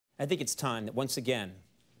I think it's time that once again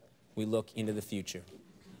we look into the future.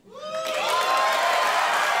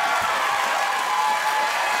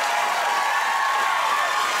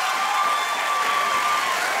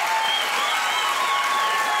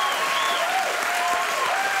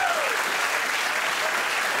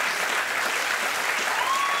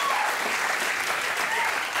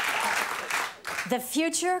 The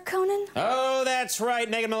future, Conan? Oh, that's right,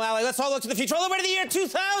 Megan Mullally. Let's all look to the future, all the way to the year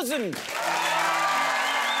 2000.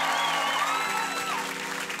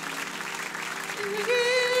 In the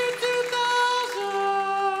year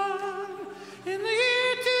 2000, in the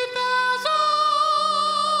year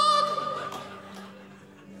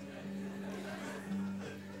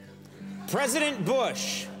 2000. President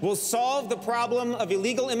Bush will solve the problem of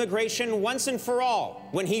illegal immigration once and for all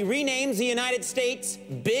when he renames the United States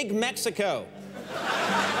Big Mexico.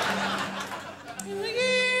 In the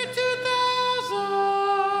year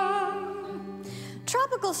 2000.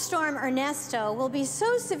 Tropical storm Ernesto will be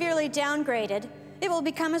so severely downgraded, it will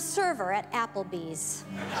become a server at Applebee's.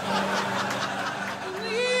 In the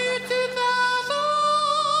year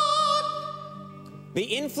 2000. The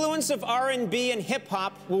influence of R&B and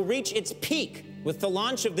hip-hop will reach its peak with the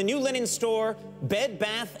launch of the new linen store, Bed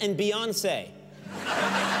Bath & Beyonce.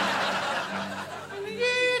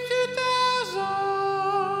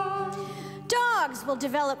 Dogs will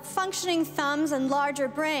develop functioning thumbs and larger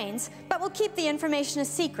brains, but will keep the information a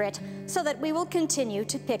secret so that we will continue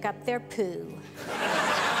to pick up their poo.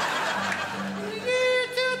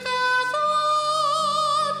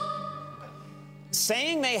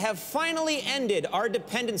 Saying they have finally ended our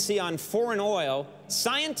dependency on foreign oil,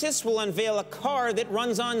 scientists will unveil a car that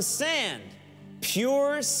runs on sand.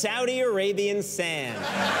 Pure Saudi Arabian sand.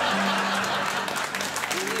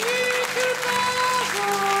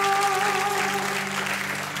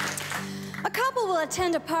 A couple will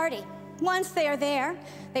attend a party. Once they are there,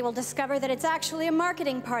 they will discover that it's actually a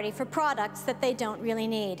marketing party for products that they don't really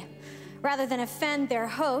need. Rather than offend their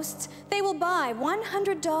hosts, they will buy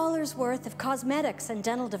 $100 worth of cosmetics and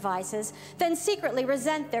dental devices, then secretly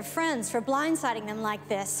resent their friends for blindsiding them like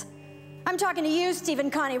this. I'm talking to you,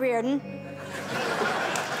 Stephen Connie Reardon.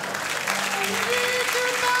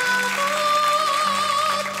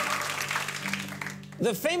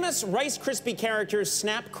 The famous Rice Krispie characters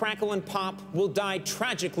Snap, Crackle, and Pop will die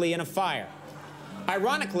tragically in a fire.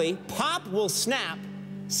 Ironically, Pop will snap,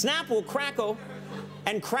 Snap will crackle,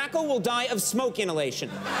 and Crackle will die of smoke inhalation.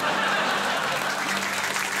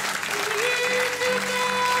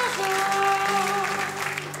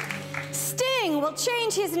 Sting will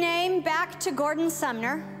change his name back to Gordon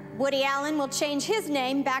Sumner. Woody Allen will change his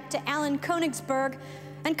name back to Alan Konigsberg.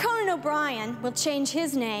 And Conan O'Brien will change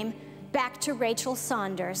his name back to Rachel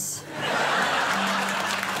Saunders.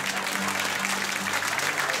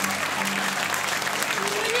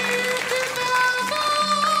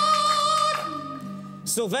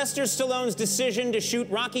 Sylvester Stallone's decision to shoot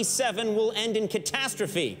Rocky VII will end in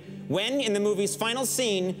catastrophe when, in the movie's final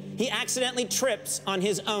scene, he accidentally trips on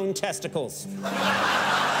his own testicles. Bomba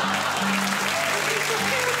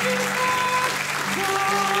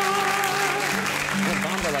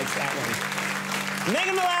likes that one.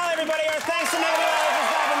 Megan Mullally, everybody. Our thanks to Megan Mullally.